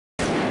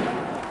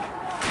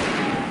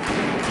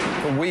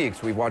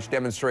weeks, we've watched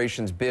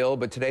demonstrations build,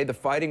 but today the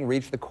fighting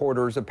reached the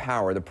corridors of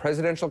power. The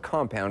presidential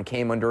compound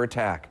came under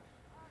attack.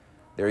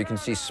 There you can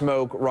see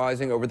smoke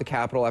rising over the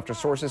Capitol after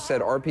sources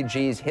said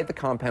RPGs hit the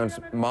compound's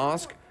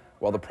mosque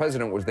while the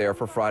president was there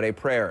for Friday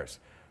prayers.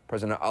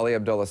 President Ali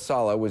Abdullah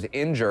Saleh was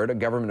injured. A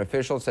government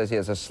official says he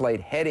has a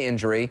slight head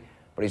injury,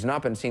 but he's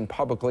not been seen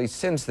publicly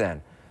since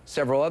then.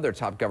 Several other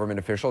top government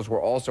officials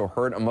were also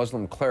hurt. A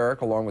Muslim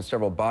cleric, along with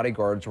several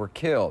bodyguards, were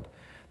killed.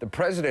 The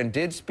president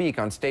did speak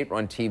on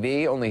state-run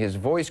TV. Only his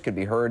voice could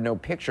be heard, no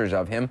pictures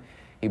of him.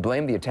 He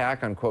blamed the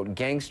attack on, quote,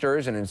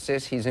 gangsters and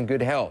insists he's in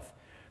good health.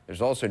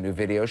 There's also new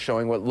video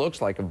showing what looks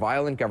like a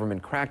violent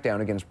government crackdown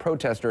against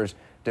protesters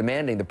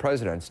demanding the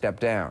president step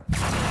down.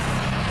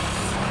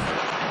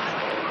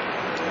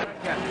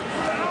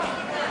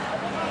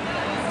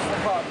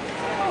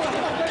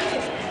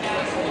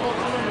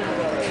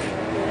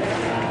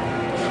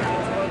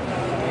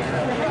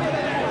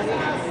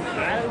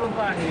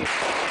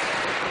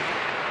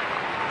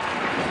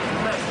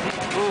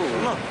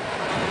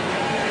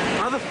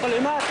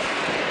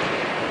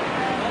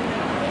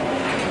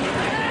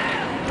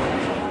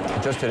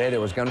 Just today, there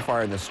was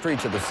gunfire in the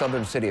streets of the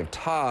southern city of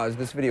Taz.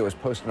 This video was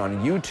posted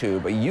on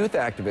YouTube. A youth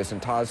activist in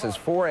Taz says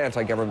 4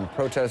 anti-government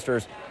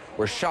protesters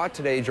were shot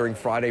today during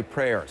Friday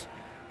prayers.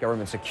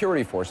 Government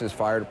security forces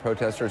fired at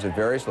protesters at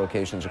various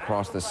locations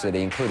across the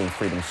city, including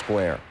Freedom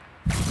Square.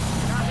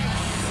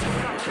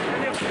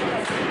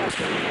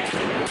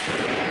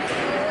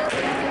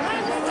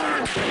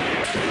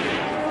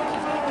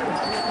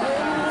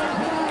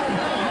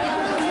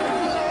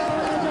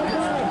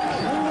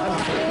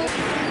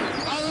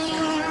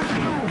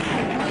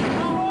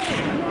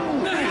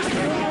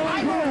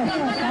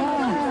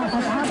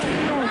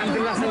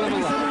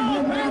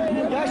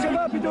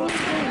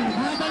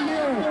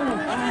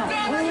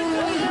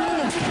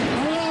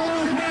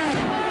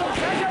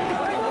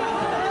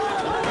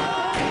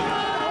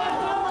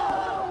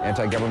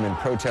 Anti-government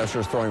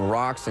protesters throwing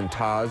rocks in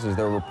Taz as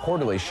they're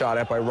reportedly shot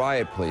at by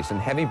riot police, and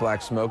heavy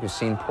black smoke is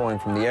seen pouring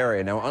from the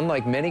area. Now,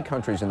 unlike many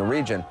countries in the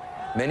region,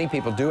 many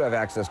people do have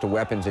access to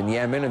weapons in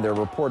Yemen, and there are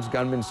reports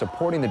gunmen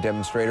supporting the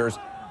demonstrators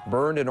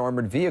burned an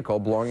armored vehicle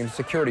belonging to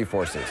security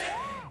forces.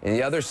 In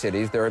the other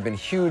cities, there have been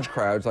huge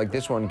crowds like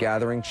this one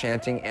gathering,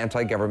 chanting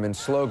anti-government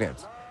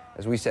slogans.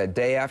 As we said,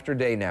 day after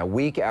day now,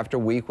 week after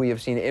week, we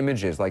have seen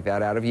images like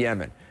that out of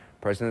Yemen.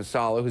 President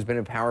Saleh, who's been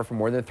in power for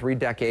more than 3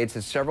 decades,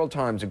 has several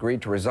times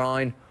agreed to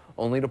resign,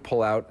 only to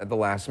pull out at the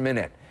last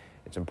minute.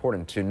 It's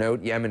important to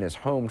note Yemen is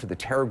home to the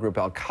terror group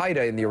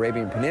al-Qaeda in the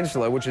Arabian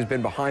Peninsula, which has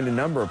been behind a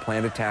number of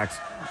planned attacks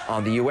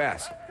on the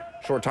U.S.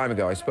 A short time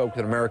ago, I spoke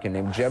with an American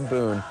named Jeb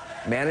Boone,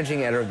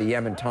 managing editor of the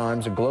Yemen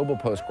Times, a Global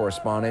Post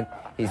correspondent.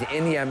 He's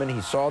in Yemen. He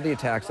saw the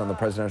attacks on the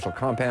presidential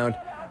compound.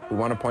 We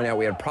want to point out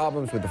we had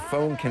problems with the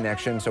phone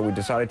connection, so we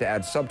decided to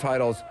add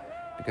subtitles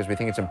because we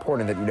think it's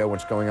important that you know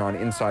what's going on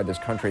inside this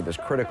country, this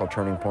critical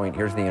turning point.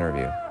 Here's the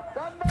interview.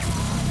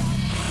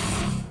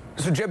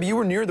 So, Jeb, you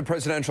were near the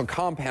presidential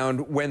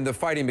compound when the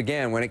fighting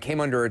began, when it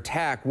came under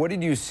attack. What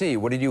did you see?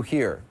 What did you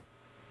hear?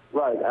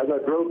 Right. As I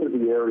drove through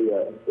the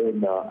area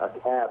in a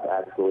cab,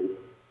 actually,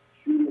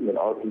 shooting an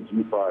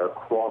RPG fire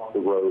across the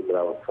road that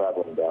I was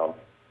traveling down.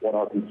 One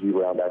RPG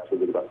round actually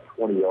was about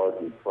 20 yards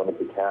in front of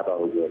the cab I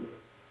was in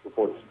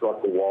before it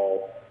struck the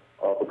wall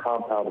of the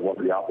compound of one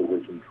of the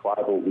opposition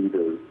tribal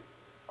leaders.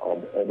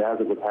 And as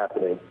it was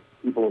happening,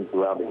 people in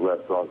surrounding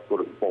restaurants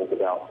sort of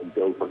bolted out and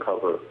dove for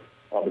cover.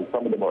 And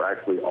some of them are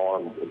actually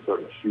armed and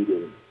started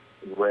shooting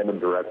in random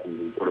directions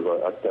in sort of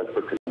a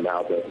desperate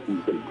now that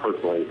he's been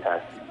personally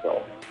attacked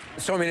himself.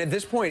 So, I mean, at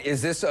this point,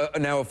 is this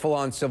now a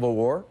full-on civil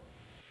war?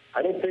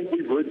 I don't think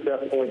we've reached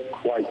that point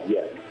quite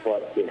yet,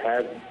 but it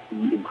has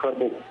the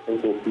incredible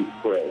potential to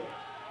spread.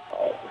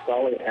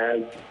 Saleh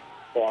has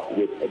fought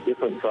with a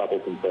different tribal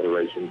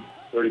confederation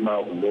 30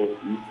 miles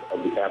northeast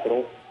of the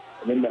capital.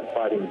 And in that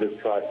fighting, this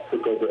tribe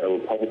took over a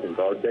Republican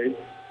Guard base,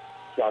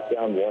 shot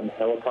down 1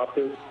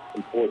 helicopter,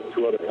 and forced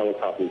 2 other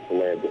helicopters to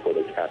land before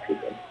they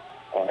captured them.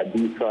 And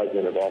these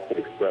tribesmen have also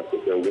expressed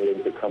that they're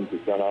willing to come to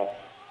Sana'a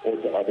or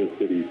to other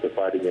cities to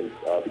fight against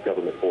the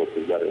government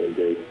forces that are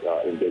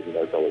engaging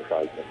their fellow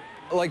tribesmen.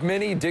 Like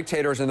many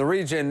dictators in the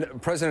region,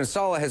 President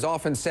Saleh has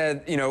often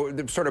said, you know,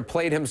 sort of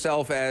played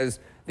himself as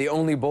the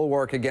only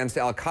bulwark against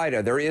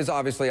al-Qaeda. There is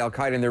obviously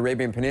al-Qaeda in the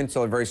Arabian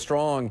Peninsula, very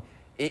strong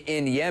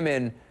in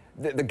Yemen.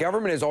 The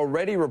government is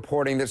already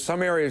reporting that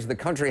some areas of the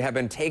country have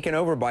been taken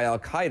over by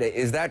al-Qaeda.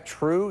 Is that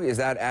true? Is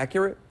that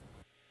accurate?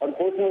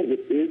 Unfortunately,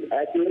 it is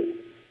accurate,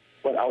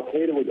 but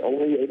al-Qaeda was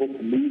only able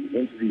to move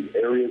into these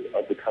areas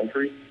of the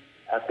country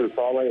after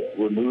Saleh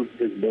removed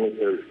his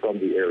military from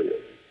the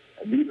areas.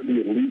 And these are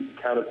the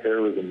elite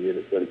counterterrorism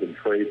units that have been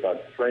trained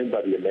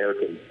by the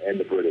Americans and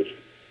the British,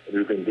 and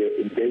who've been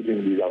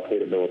engaging these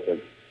al-Qaeda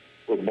militants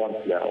for months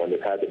now, and they've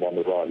had them on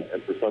the run.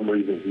 And for some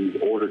reason, he's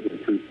ordered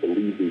the troops to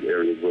leave these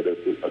areas where there's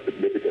a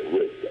significant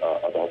risk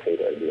of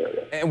al-Qaeda in the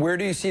area. And where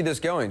do you see this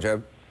going,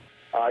 Jeb?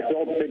 I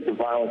don't think the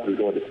violence is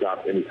going to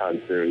stop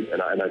anytime soon,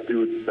 and I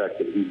do expect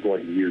that he's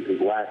going to use his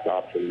last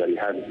option that he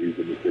hasn't used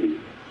in the city,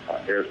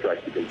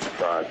 airstrikes against the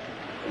tribes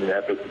in an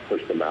effort to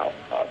push them out.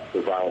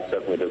 The violence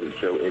definitely doesn't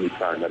show any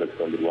sign that it's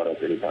going to let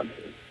up anytime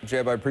soon.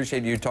 Jeb, I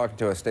appreciate you talking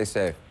to us. Stay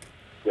safe.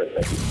 Yes,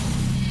 thank you.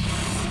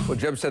 Well,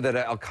 Jeb said that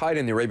al-Qaeda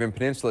in the Arabian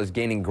Peninsula is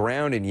gaining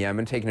ground in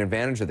Yemen, taking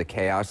advantage of the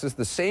chaos. This is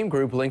the same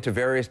group linked to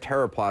various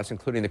terror plots,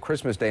 including the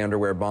Christmas Day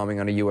underwear bombing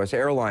on a U.S.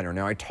 airliner.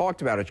 Now, I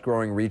talked about its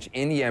growing reach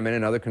in Yemen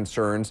and other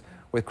concerns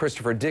with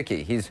Christopher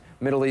Dickey. He's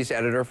Middle East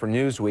editor for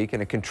Newsweek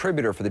and a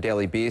contributor for the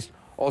Daily Beast.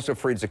 Also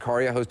Fareed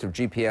Zacharia, host of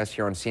GPS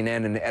here on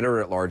CNN and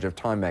editor-at-large of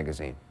Time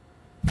magazine.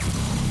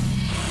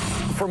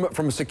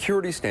 From a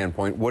security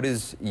standpoint, what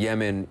does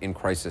Yemen in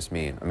crisis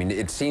mean? I mean,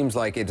 it seems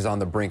like it is on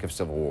the brink of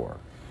civil war.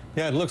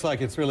 Yeah, it looks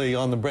like it's really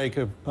on the brink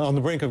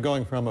of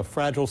going from a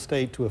fragile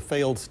state to a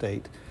failed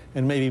state,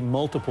 and maybe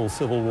multiple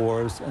civil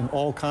wars and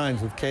all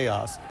kinds of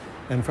chaos.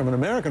 And from an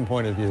American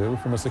point of view,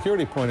 from a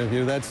security point of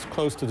view, that's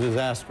close to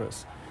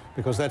disastrous,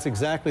 because that's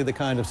exactly the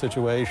kind of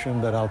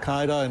situation that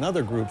al-Qaeda and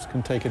other groups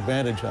can take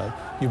advantage of.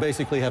 You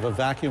basically have a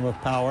vacuum of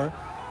power.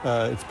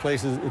 It's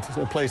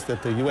a place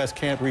that the U.S.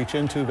 can't reach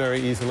into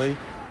very easily.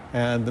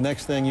 And the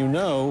next thing you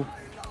know,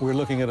 we're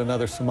looking at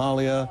another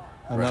Somalia,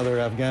 another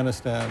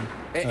Afghanistan.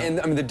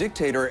 And I mean, the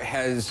dictator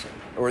has,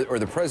 or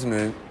the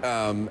president,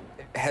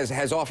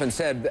 has often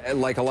said,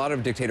 like a lot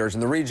of dictators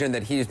in the region,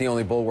 that he's the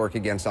only bulwark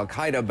against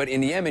al-Qaeda. But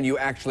in Yemen, you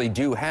actually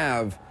do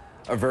have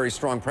a very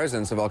strong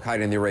presence of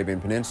al-Qaeda in the Arabian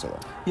Peninsula.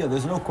 Yeah,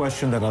 there's no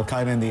question that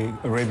al-Qaeda in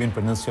the Arabian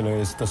Peninsula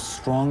is the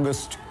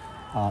strongest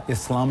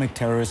Islamic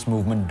terrorist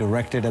movement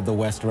directed at the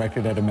West,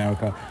 directed at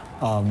America,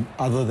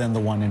 other than the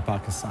one in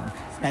Pakistan.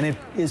 And it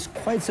is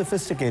quite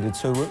sophisticated.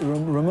 So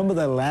remember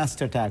the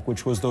last attack,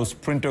 which was those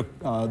printer,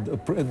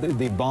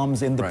 the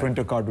bombs in the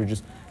printer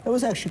cartridges. That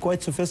was actually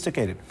quite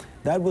sophisticated.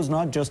 That was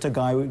not just a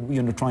guy,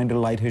 you know, trying to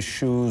light his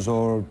shoes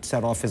or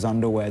set off his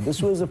underwear.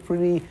 This was a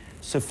pretty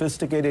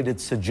sophisticated,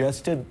 it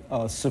suggested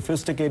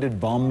sophisticated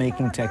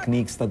bomb-making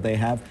techniques that they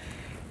have.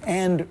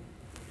 And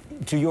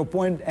to your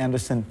point,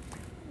 Anderson,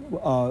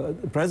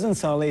 President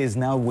Saleh is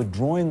now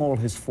withdrawing all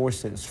his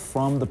forces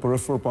from the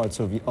peripheral parts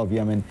of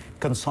Yemen,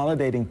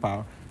 consolidating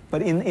power.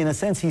 But in a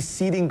sense, he's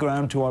ceding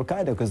ground to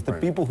al-Qaeda, because the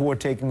people who are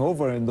taking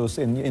over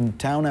in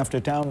town after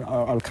town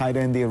are al-Qaeda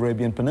in the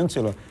Arabian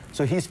Peninsula.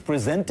 So he's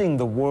presenting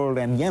the world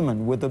and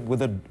Yemen with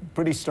a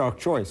pretty stark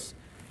choice,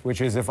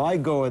 which is, if I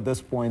go at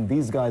this point,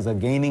 these guys are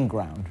gaining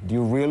ground. Do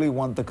you really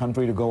want the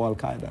country to go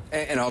al-Qaeda?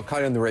 And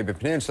al-Qaeda in the Arabian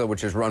Peninsula,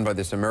 which is run by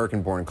this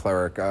American-born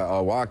cleric,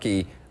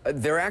 al-Awlaki,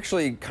 they're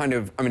actually kind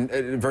of, I mean,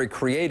 very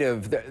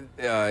creative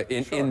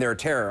in their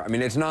terror. I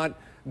mean, it's not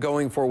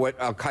going for what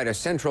al-Qaeda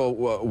Central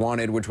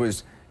wanted, which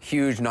was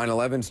huge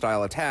 9/11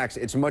 style attacks.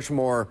 It's much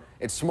more,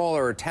 it's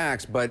smaller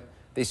attacks, but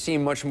they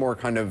seem much more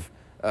kind of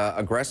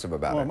aggressive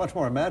about it. Much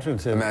more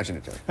imaginative.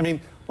 Imaginative. I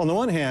mean, on the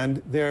one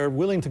hand, they're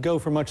willing to go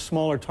for much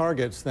smaller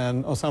targets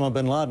than Osama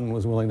bin Laden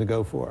was willing to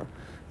go for.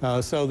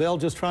 So they'll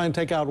just try and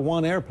take out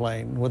one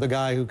airplane with a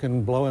guy who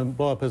can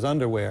blow up his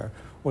underwear.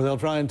 Or they'll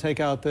try and take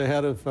out the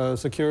head of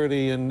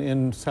security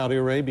in Saudi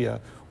Arabia,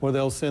 or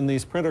they'll send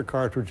these printer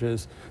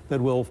cartridges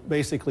that will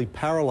basically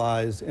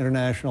paralyze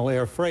international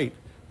air freight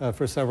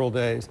for several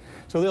days.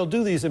 So they'll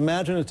do these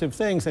imaginative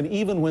things, and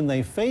even when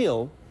they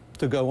fail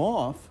to go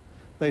off,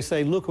 they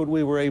say, look what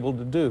we were able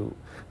to do.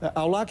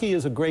 Al-Awlaki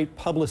is a great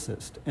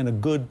publicist and a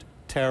good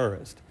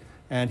terrorist,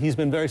 and he's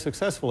been very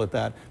successful at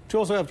that. But you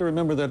also have to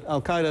remember that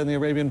al-Qaeda in the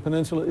Arabian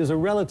Peninsula is a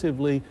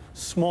relatively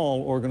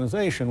small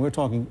organization. We're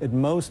talking at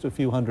most a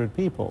few hundred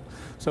people.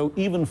 So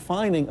even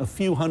finding a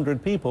few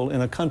hundred people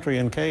in a country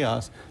in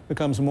chaos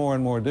becomes more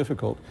and more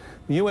difficult.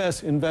 The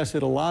U.S.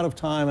 invested a lot of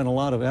time and a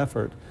lot of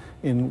effort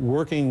in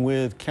working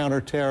with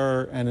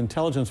counter-terror and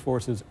intelligence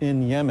forces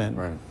in Yemen.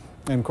 Right.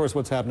 And of course,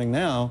 what's happening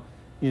now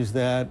is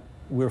that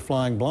we're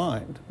flying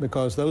blind,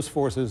 because those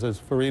forces, as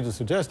Fareed is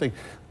suggesting,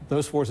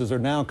 those forces are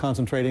now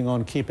concentrating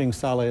on keeping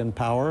Saleh in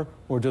power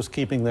or just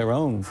keeping their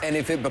own. And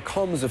if it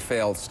becomes a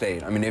failed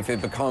state, I mean, if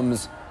it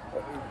becomes,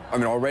 I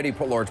mean, already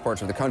large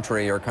parts of the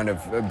country are kind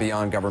of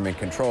beyond government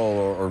control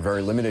or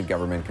very limited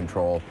government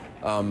control,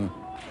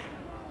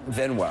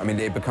 then what? I mean,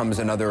 it becomes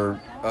another,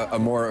 a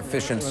more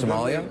efficient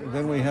Somalia?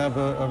 Then we have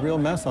a real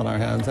mess on our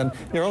hands. And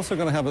you're also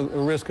going to have a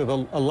risk of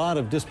a lot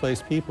of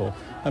displaced people.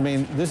 I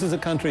mean, this is a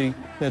country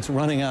that's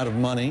running out of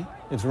money.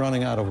 It's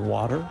running out of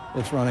water.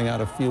 It's running out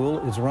of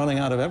fuel. It's running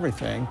out of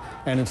everything.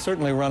 And it's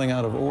certainly running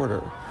out of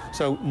order.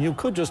 So you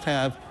could just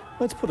have,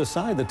 let's put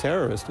aside the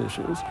terrorist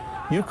issues,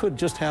 you could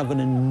just have an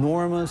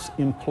enormous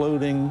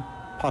imploding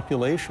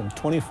population,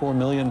 24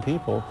 million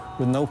people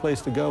with no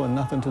place to go and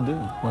nothing to do.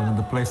 Well, and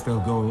the place they'll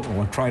go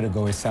or try to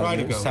go is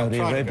Saudi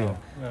Arabia.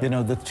 Yeah. You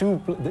know,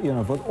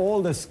 with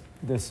all this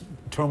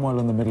turmoil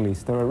in the Middle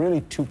East, there are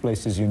really two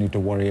places you need to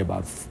worry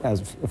about,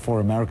 as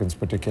for Americans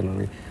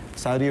particularly.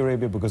 Saudi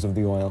Arabia because of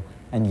the oil,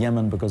 and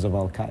Yemen because of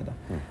al-Qaeda.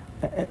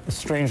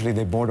 Strangely,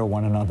 they border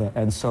one another,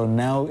 and so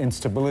now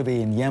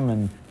instability in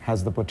Yemen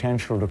has the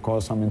potential to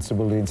cause some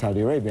instability in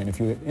Saudi Arabia. And if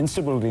you get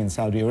instability in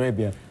Saudi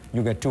Arabia,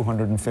 you get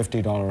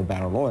 $250 a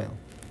barrel oil,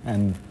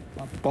 and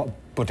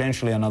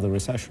potentially another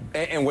recession.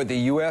 And what the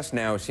U.S.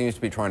 now seems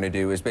to be trying to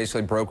do is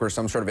basically broker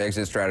some sort of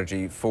exit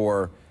strategy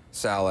for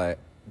Saleh.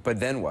 But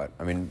then what?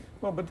 I mean...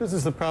 Well, but this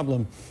is the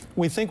problem.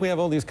 We think we have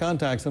all these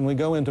contacts, and we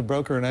go into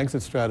broker and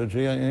exit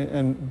strategy,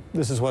 and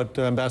this is what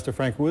Ambassador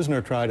Frank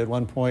Wisner tried at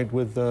one point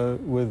with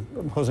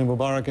Hosni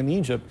Mubarak in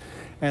Egypt.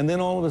 And then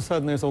all of a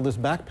sudden, there's all this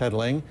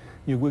backpedaling.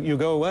 You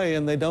go away,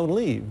 and they don't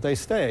leave. They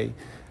stay.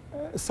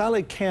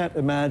 Saleh can't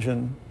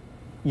imagine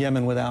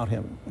Yemen without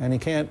him, and he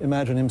can't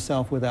imagine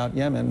himself without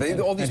Yemen.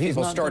 All these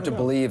people start to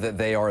believe that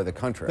they are the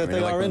country. That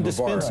they are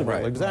indispensable,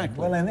 right. Exactly.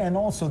 Well, and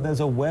also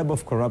there's a web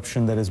of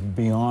corruption that is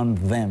beyond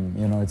them.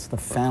 You know, it's the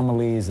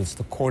families, it's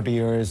the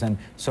courtiers, and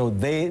so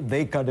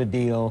they cut a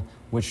deal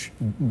which,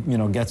 you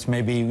know, gets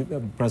maybe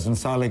President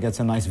Saleh gets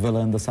a nice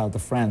villa in the south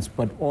of France,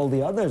 but all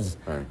the others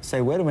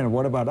say, wait a minute,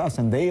 what about us?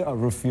 And they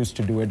refuse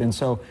to do it. And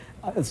so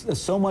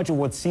so much of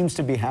what seems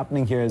to be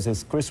happening here is,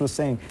 as Chris was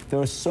saying, there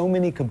are so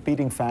many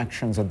competing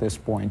factions at this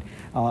point.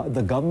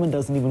 The government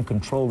doesn't even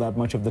control that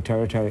much of the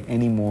territory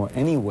anymore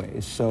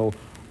anyways. So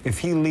if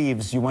he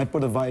leaves, you might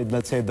put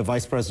let's say the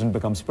vice president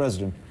becomes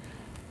president.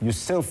 You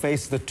still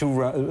face the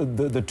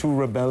two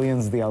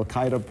rebellions, the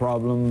Al-Qaeda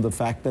problem, the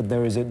fact that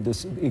there is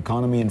this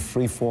economy in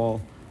free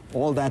fall.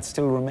 All that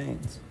still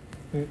remains.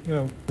 You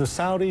know, the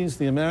Saudis,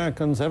 the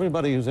Americans,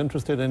 everybody who's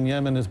interested in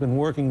Yemen has been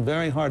working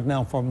very hard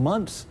now for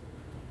months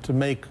to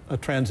make a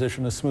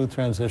transition, a smooth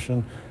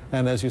transition.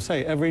 And as you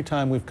say, every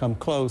time we've come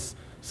close,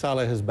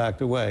 Saleh has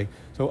backed away.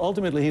 So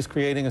ultimately, he's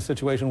creating a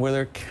situation where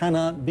there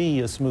cannot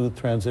be a smooth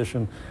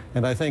transition.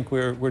 And I think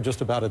we're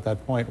just about at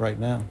that point right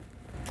now.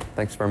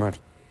 Thanks very much.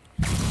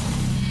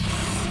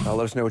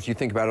 Let us know what you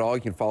think about it all.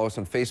 You can follow us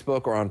on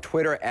Facebook or on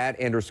Twitter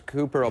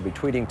 @AndersCooper. I'll be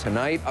tweeting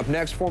tonight. Up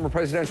next, former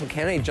presidential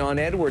candidate John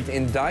Edwards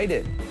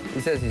indicted. He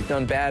says he's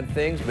done bad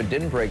things but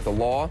didn't break the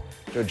law.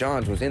 Joe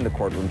Johns was in the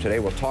courtroom today.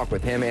 We'll talk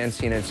with him and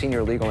CNN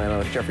senior legal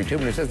analyst Jeffrey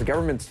Toobin, who says the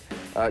government's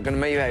going to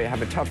maybe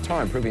have a tough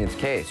time proving its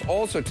case.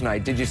 Also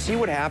tonight, did you see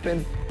what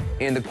happened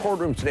in the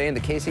courtroom today in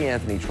the Casey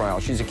Anthony trial?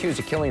 She's accused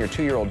of killing her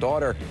 2-year-old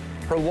daughter.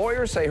 Her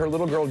lawyers say her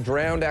little girl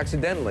drowned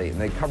accidentally, and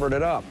they covered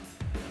it up.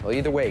 Well,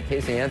 either way,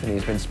 Casey Anthony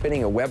has been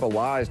spinning a web of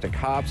lies to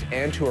cops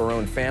and to her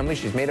own family.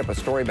 She's made up a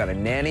story about a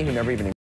nanny who never even